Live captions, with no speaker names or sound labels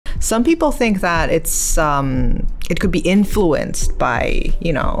Some people think that it could be influenced by,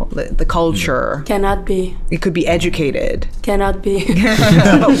 you know, the culture. Cannot be. It could be educated. Cannot be.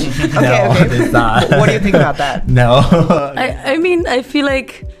 Okay. What do you think about that? No. I mean, I feel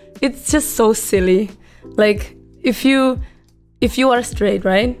like it's just so silly. Like, if you are straight,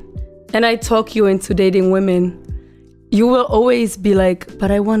 right? And I talk you into dating women, you will always be like, but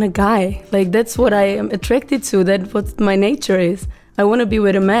I want a guy. Like, that's what I am attracted to. That's what my nature is. I want to be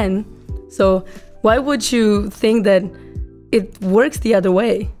with a man. So why would you think that it works the other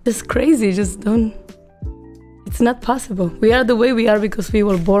way? It's crazy. Just don't. It's not possible. We are the way we are because we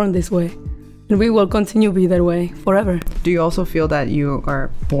were born this way. And we will continue to be that way forever. Do you also feel that you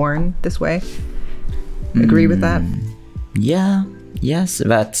are born this way? Agree with that? Yeah, yes,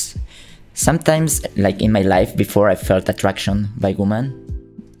 but sometimes, like in my life before, I felt attraction by women,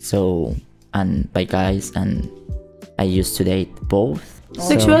 so, and by guys, and I used to date both.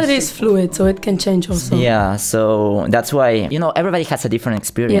 Sexuality is fluid, so it can change also. Yeah, so that's why, you know, everybody has a different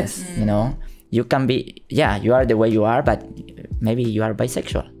experience. Yes. You know, you can be, yeah, you are the way you are, but maybe you are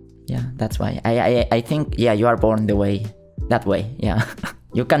bisexual. Yeah, that's why I think, yeah, you are born that way. Yeah.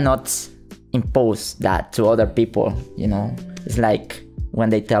 You cannot impose that to other people, you know. It's like when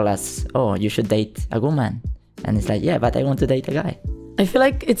they tell us, oh, you should date a woman, and it's like, yeah, but I want to date a guy. I feel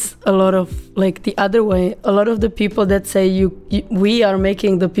like it's a lot of like the other way. A lot of the people that say we are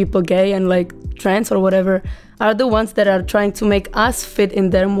making the people gay and like trans or whatever are the ones that are trying to make us fit in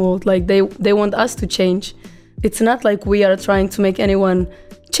their mold. Like they want us to change. It's not like we are trying to make anyone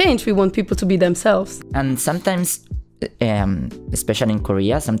change. We want people to be themselves. And sometimes, especially in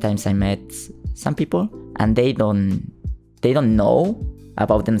Korea, sometimes I met some people and they don't know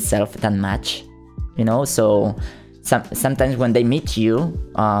about themselves that much, you know. So sometimes when they meet you,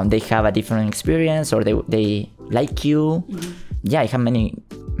 they have a different experience, or they like you. Mm-hmm. Yeah, I have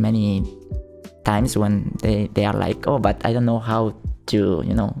many times when they are like, oh, but I don't know how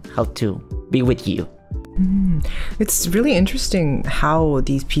to be with you. It's really interesting how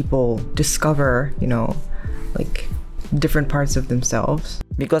these people discover, you know, like different parts of themselves.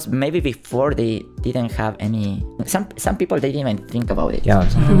 Because maybe before they didn't have any. Some people, they didn't even think about it. Yeah,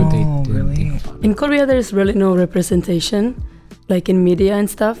 some people they didn't really think about it. In Korea, there's really no representation, like in media and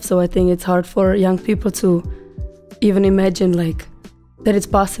stuff. So I think it's hard for young people to even imagine like that it's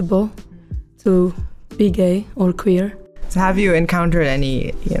possible to be gay or queer. So have you encountered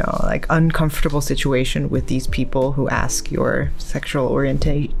any, you know, like uncomfortable situation with these people who ask your sexual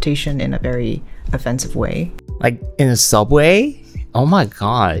orientation in a very offensive way? Like in a subway? Oh my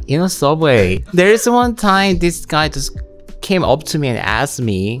god, in a subway. There is one time this guy just came up to me and asked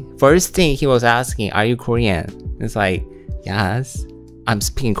me, first thing he was asking, are you Korean? It's like, yes, I'm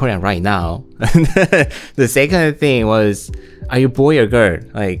speaking Korean right now. The second thing was, are you boy or girl?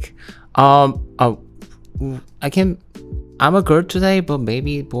 Like, I'm a girl today, but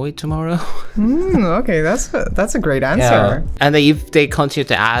maybe boy tomorrow. Okay, that's a great answer. Yeah. And if they continue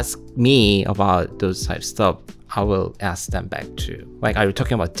to ask me about those type of stuff, I will ask them back too. Like, are you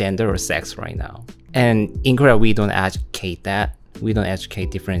talking about gender or sex right now? And in Korea, we don't educate that. We don't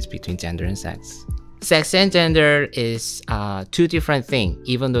educate difference between gender and sex. Sex and gender is two different things,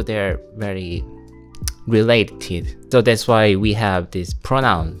 even though they're very related. So that's why we have this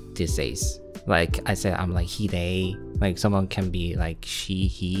pronoun these days. Like I said, I'm like he, they. Like someone can be like she,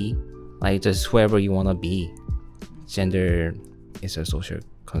 he. Like just whoever you want to be. Gender is a social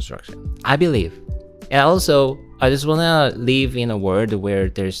construction, I believe. And also, I just want to live in a world where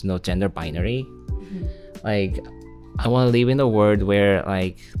there's no gender binary. Mm-hmm. Like, I want to live in a world where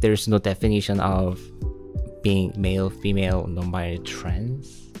like there's no definition of being male, female, non-binary,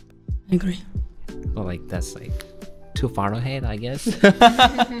 trans. I agree. But like that's like too far ahead, I guess.